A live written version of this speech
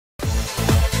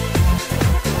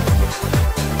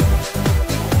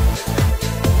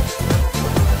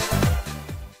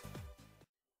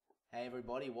Hey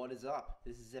everybody, what is up?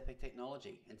 This is Epic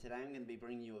Technology, and today I'm going to be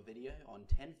bringing you a video on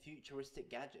 10 futuristic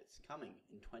gadgets coming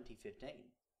in 2015.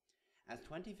 As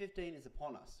 2015 is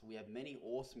upon us, we have many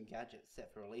awesome gadgets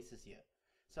set for release this year,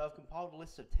 so I've compiled a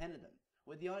list of 10 of them,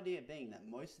 with the idea being that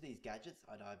most of these gadgets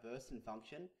are diverse in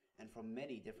function and from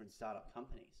many different startup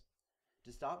companies.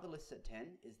 To start the list at 10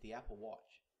 is the Apple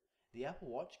Watch. The Apple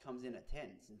Watch comes in at 10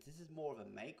 since this is more of a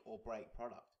make or break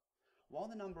product. While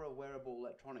the number of wearable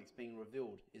electronics being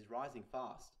revealed is rising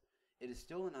fast, it is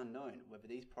still an unknown whether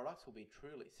these products will be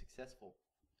truly successful.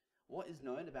 What is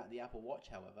known about the Apple Watch,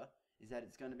 however, is that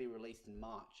it's going to be released in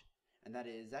March, and that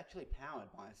it is actually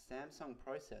powered by a Samsung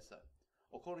processor,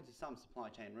 according to some supply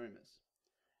chain rumors.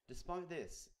 Despite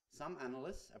this, some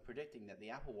analysts are predicting that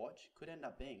the Apple Watch could end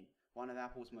up being one of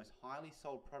Apple's most highly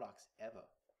sold products ever.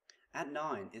 At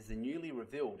 9 is the newly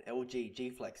revealed LG G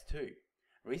Flex 2.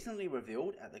 Recently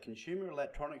revealed at the Consumer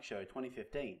Electronics Show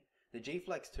 2015, the G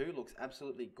Flex 2 looks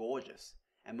absolutely gorgeous,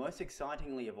 and most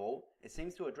excitingly of all, it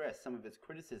seems to address some of its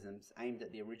criticisms aimed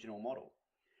at the original model.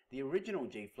 The original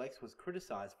G Flex was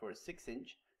criticized for its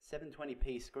 6-inch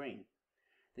 720p screen.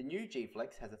 The new G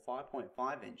Flex has a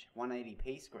 5.5-inch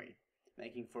 180p screen,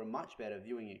 making for a much better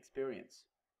viewing experience.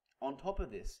 On top of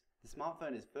this, the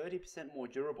smartphone is 30% more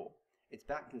durable. Its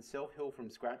back can self-heal from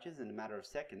scratches in a matter of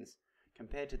seconds,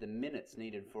 compared to the minutes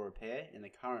needed for repair in the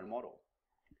current model.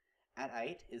 At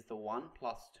 8 is the One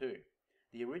Plus 2.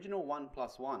 The original One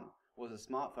Plus 1 was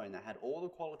a smartphone that had all the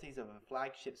qualities of a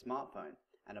flagship smartphone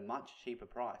at a much cheaper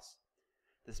price.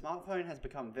 The smartphone has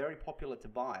become very popular to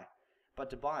buy, but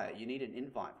to buy it you need an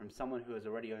invite from someone who has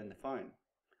already owned the phone.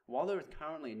 While there is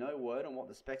currently no word on what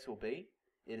the specs will be,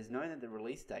 it is known that the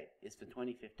release date is for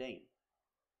 2015.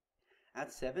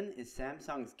 At 7 is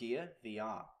Samsung's Gear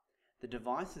VR. The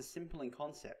device is simple in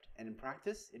concept, and in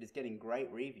practice it is getting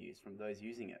great reviews from those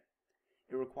using it.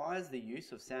 It requires the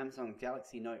use of Samsung's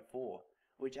Galaxy Note 4,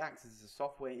 which acts as a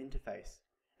software interface,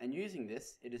 and using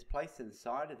this it is placed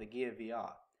inside of the Gear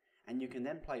VR, and you can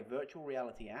then play virtual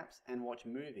reality apps and watch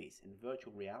movies in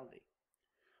virtual reality.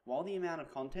 While the amount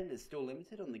of content is still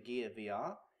limited on the Gear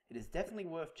VR, it is definitely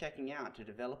worth checking out to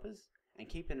developers and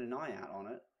keeping an eye out on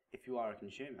it if you are a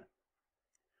consumer.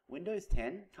 Windows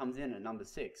 10 comes in at number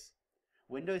 6.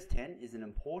 Windows 10 is an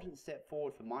important step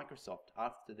forward for Microsoft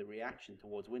after the reaction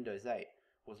towards Windows 8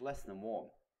 was less than warm.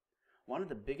 One of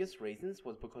the biggest reasons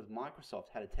was because Microsoft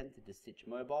had attempted to stitch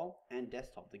mobile and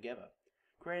desktop together,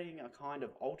 creating a kind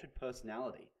of altered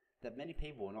personality that many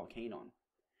people were not keen on.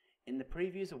 In the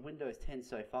previews of Windows 10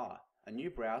 so far, a new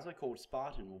browser called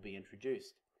Spartan will be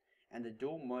introduced, and the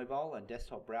dual mobile and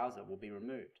desktop browser will be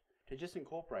removed to just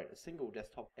incorporate a single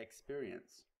desktop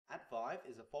experience. At 5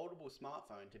 is a foldable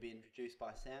smartphone to be introduced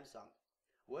by Samsung.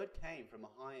 Word came from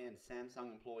a high-end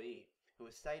Samsung employee who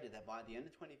has stated that by the end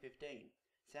of 2015,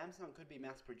 Samsung could be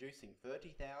mass-producing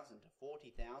 30,000 to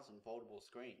 40,000 foldable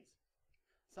screens.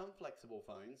 Some flexible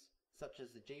phones, such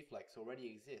as the G Flex, already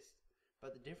exist,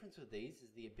 but the difference with these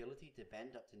is the ability to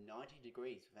bend up to 90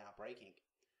 degrees without breaking.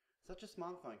 Such a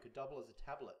smartphone could double as a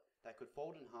tablet that could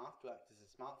fold in half to act as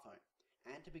a smartphone,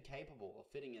 and to be capable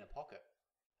of fitting in a pocket.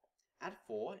 At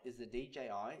 4 is the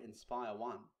DJI Inspire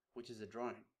 1, which is a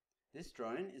drone. This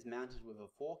drone is mounted with a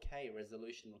 4K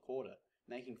resolution recorder,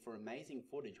 making for amazing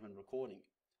footage when recording.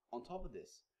 On top of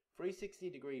this,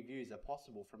 360-degree views are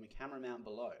possible from a camera mount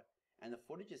below, and the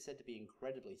footage is said to be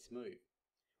incredibly smooth.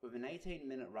 With an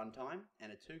 18-minute runtime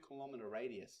and a 2-kilometer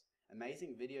radius,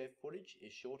 amazing video footage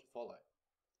is sure to follow.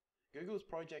 Google's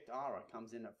Project Ara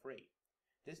comes in at 3.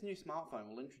 This new smartphone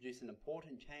will introduce an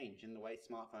important change in the way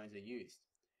smartphones are used.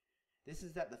 This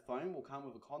is that the phone will come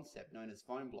with a concept known as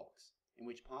phone blocks, in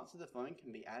which parts of the phone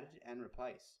can be added and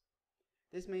replaced.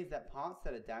 This means that parts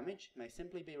that are damaged may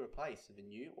simply be replaced with a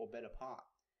new or better part,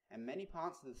 and many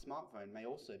parts of the smartphone may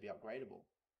also be upgradable.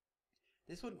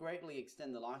 This would greatly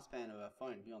extend the lifespan of our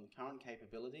phone beyond the current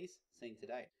capabilities seen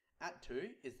today. At 2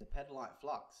 is the Petalite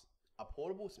Flux, a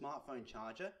portable smartphone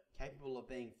charger capable of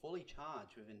being fully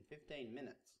charged within 15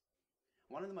 minutes.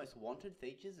 One of the most wanted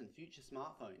features in future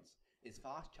smartphones is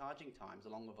fast charging times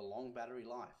along with a long battery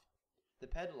life. The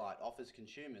Petalite offers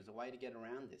consumers a way to get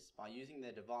around this by using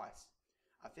their device,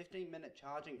 a 15-minute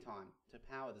charging time to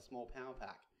power the small power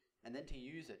pack, and then to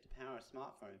use it to power a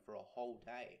smartphone for a whole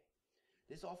day.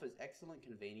 This offers excellent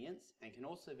convenience and can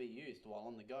also be used while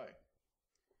on the go.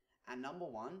 At number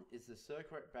 1 is the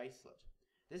Circuit Bracelet.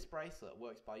 This bracelet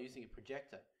works by using a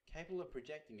projector capable of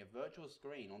projecting a virtual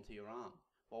screen onto your arm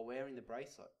while wearing the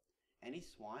bracelet. Any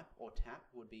swipe or tap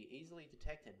would be easily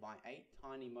detected by 8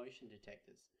 tiny motion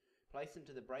detectors placed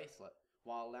into the bracelet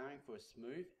while allowing for a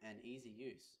smooth and easy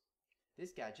use.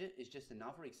 This gadget is just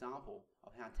another example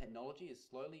of how technology is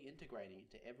slowly integrating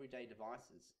into everyday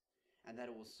devices, and that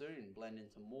it will soon blend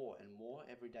into more and more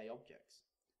everyday objects.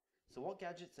 So what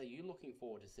gadgets are you looking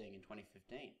forward to seeing in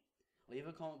 2015? Leave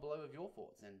a comment below with your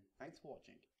thoughts, and thanks for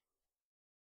watching.